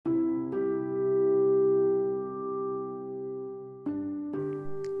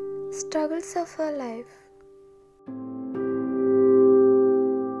Struggles of her life.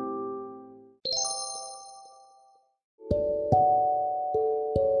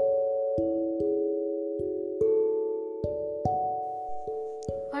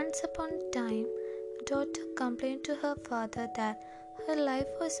 Once upon a time, a daughter complained to her father that her life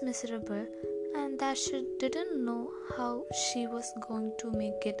was miserable and that she didn't know how she was going to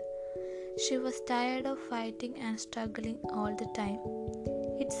make it. She was tired of fighting and struggling all the time.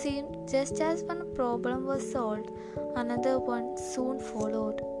 It seemed just as one problem was solved, another one soon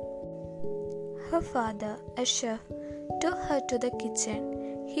followed. Her father, a chef, took her to the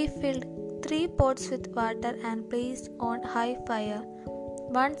kitchen. He filled 3 pots with water and placed on high fire.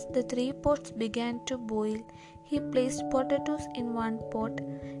 Once the 3 pots began to boil, he placed potatoes in one pot,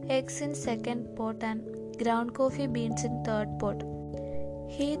 eggs in second pot, and ground coffee beans in third pot.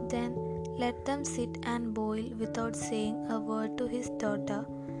 He then let them sit and boil without saying a word to his daughter.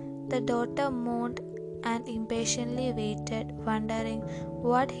 The daughter moaned and impatiently waited, wondering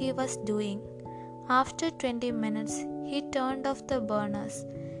what he was doing. After 20 minutes, he turned off the burners.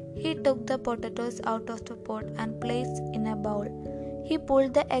 He took the potatoes out of the pot and placed in a bowl. He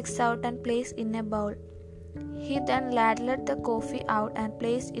pulled the eggs out and placed in a bowl. He then ladled the coffee out and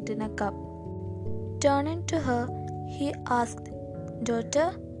placed it in a cup. Turning to her, he asked, "Daughter,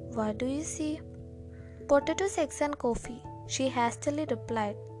 what do you see?" "Potatoes, eggs, and coffee," she hastily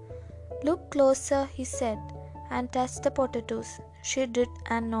replied. "Look closer," he said, and touched the potatoes. She did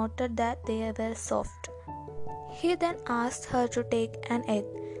and noted that they were soft. He then asked her to take an egg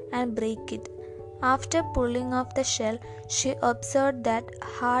and break it. After pulling off the shell, she observed that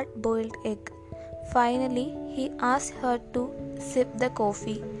hard-boiled egg. Finally, he asked her to sip the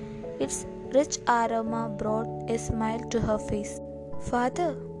coffee. Its rich aroma brought a smile to her face. "Father,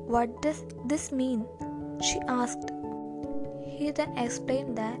 what does this mean?" she asked. He then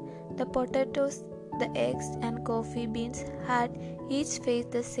explained that the potatoes, the eggs, and coffee beans had each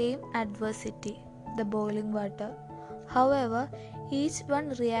faced the same adversity, the boiling water. However, each one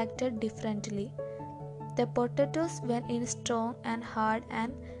reacted differently. The potatoes went in strong and hard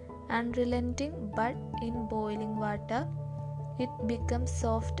and unrelenting, but in boiling water, it became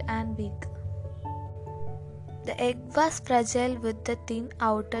soft and weak. The egg was fragile with the thin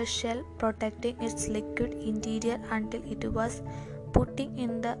outer shell protecting its liquid interior until it was put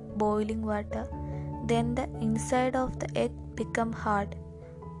in the boiling water. Then the inside of the egg became hard.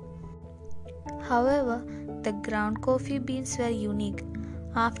 However, the ground coffee beans were unique.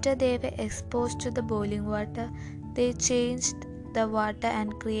 After they were exposed to the boiling water, they changed the water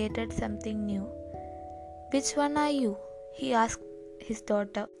and created something new. "Which one are you?" he asked his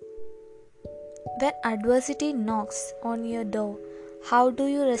daughter. When adversity knocks on your door, how do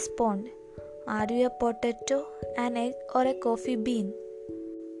you respond? Are you a potato, an egg, or a coffee bean?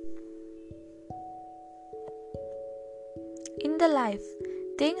 In the life,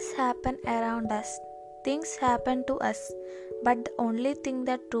 things happen around us. Things happen to us. But the only thing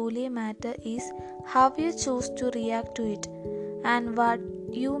that truly matters is how you choose to react to it and what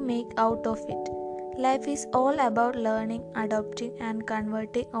you make out of it. Life is all about learning, adopting, and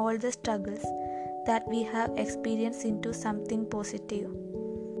converting all the struggles that we have experienced into something positive.